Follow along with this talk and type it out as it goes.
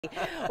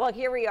Well,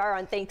 here we are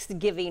on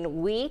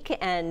Thanksgiving week,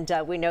 and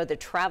we know the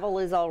travel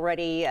is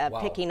already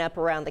picking up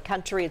around the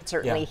country, and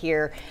certainly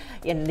here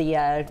in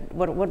the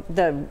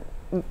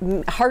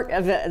heart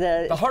of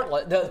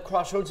the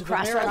crossroads of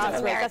America.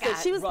 That's it.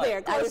 She was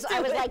there. I was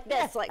like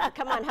this, like,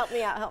 come on, help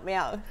me out, help me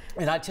out.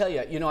 And I tell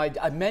you,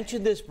 I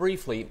mentioned this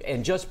briefly,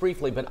 and just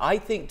briefly, but I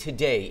think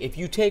today, if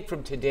you take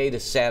from today to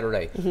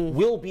Saturday,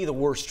 will be the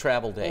worst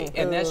travel day.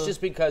 And that's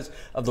just because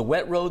of the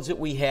wet roads that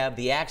we have,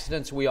 the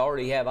accidents we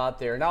already have out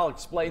there. And I'll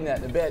explain that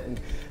in a bit. And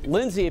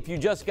Lindsay, if you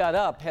just got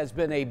up, has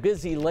been a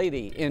busy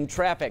lady in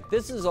traffic.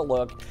 This is a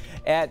look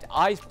at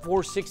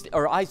I-460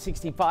 or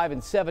I-65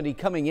 and 70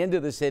 coming into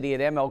the city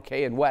at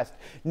MLK and West.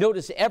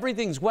 Notice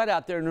everything's wet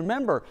out there. And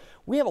remember,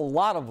 we have a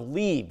lot of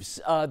leaves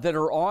that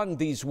are on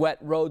these wet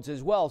roads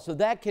as well. So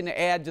that can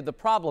add to the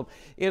problem.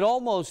 It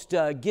almost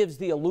gives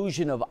the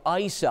illusion of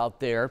ice out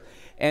there.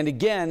 And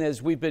again,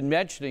 as we've been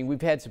mentioning,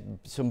 we've had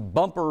some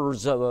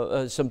bumpers,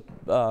 some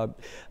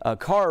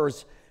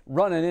cars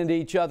running into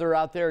each other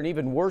out there, and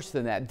even worse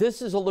than that.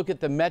 This is a look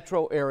at the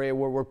metro area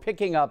where we're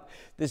picking up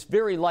this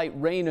very light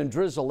rain and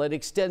drizzle. It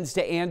extends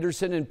to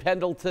Anderson and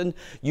Pendleton.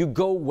 You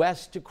go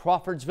west to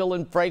Crawfordsville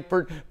and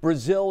Frankfort,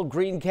 Brazil,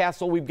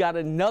 Greencastle. We've got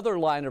another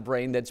line of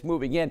rain that's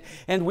moving in,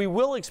 and we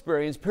will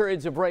experience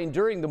periods of rain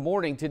during the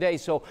morning today,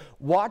 so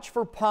watch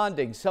for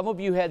ponding. Some of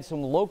you had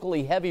some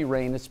locally heavy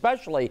rain,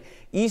 especially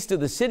east of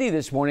the city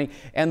this morning,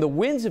 and the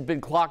winds have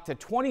been clocked to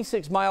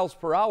 26 miles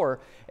per hour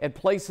at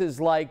places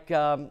like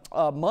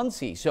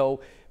Muncie.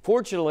 So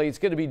fortunately, it's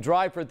going to be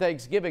dry for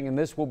Thanksgiving, and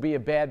this will be a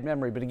bad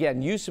memory. But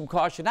again, use some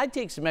caution. I'd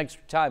take some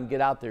extra time to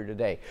get out there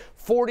today.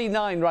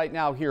 49 right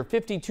now here,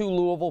 52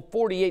 Louisville,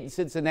 48 in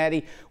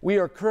Cincinnati. We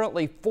are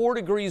currently 4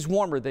 degrees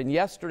warmer than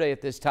yesterday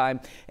at this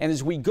time. And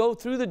as we go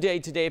through the day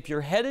today, if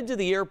you're headed to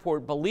the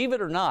airport, believe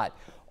it or not,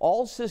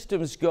 all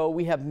systems go.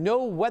 We have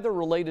no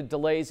weather-related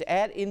delays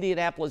at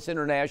Indianapolis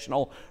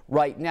International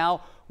right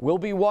now. We'll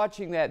be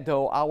watching that,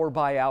 though, hour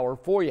by hour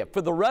for you.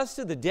 For the rest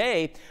of the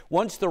day,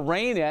 once the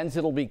rain ends,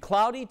 it'll be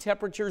cloudy,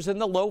 temperatures in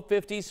the low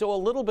 50s, so a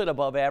little bit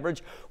above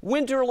average.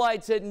 Winter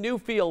lights at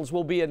Newfields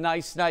will be a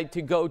nice night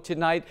to go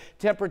tonight.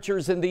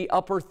 Temperatures in the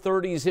upper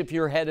 30s if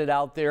you're headed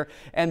out there.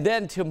 And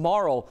then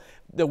tomorrow,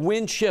 the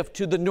wind shift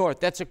to the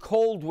north. That's a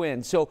cold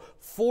wind, so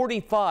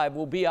 45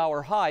 will be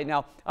our high.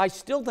 Now, I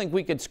still think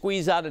we could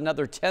squeeze out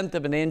another 1/10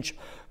 of an inch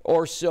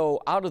or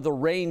so out of the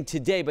rain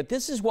today, but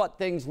this is what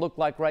things look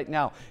like right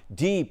now.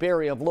 Deep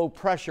area of low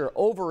pressure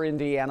over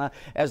Indiana.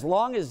 As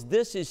long as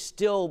this is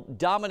still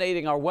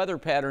dominating our weather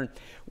pattern,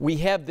 we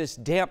have this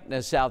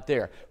dampness out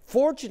there.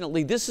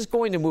 Fortunately, this is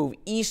going to move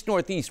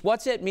east-northeast.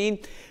 What's that mean?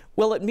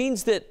 Well, it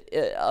means that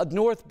a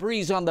north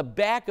breeze on the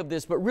back of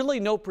this, but really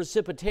no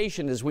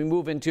precipitation as we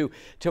move into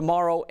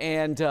tomorrow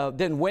and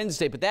then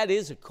Wednesday. But that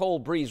is a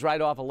cold breeze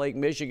right off of Lake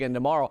Michigan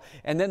tomorrow.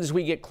 And then as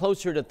we get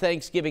closer to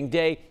Thanksgiving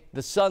Day,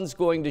 the sun's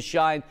going to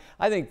shine.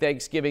 I think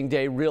Thanksgiving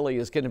Day really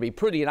is going to be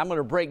pretty. And I'm going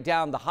to break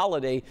down the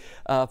holiday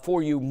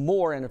for you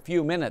more in a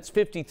few minutes.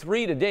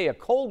 53 today, a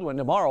cold one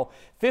tomorrow.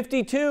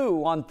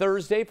 52 on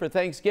Thursday for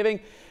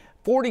Thanksgiving.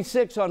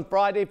 46 on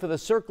Friday for the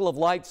Circle of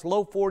Lights,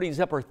 low 40s,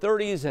 upper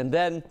 30s, and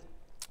then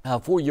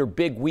for your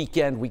big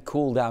weekend, we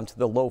cool down to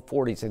the low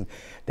 40s, and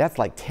that's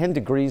like 10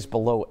 degrees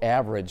below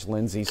average,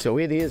 Lindsay, so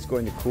it is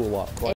going to cool off quite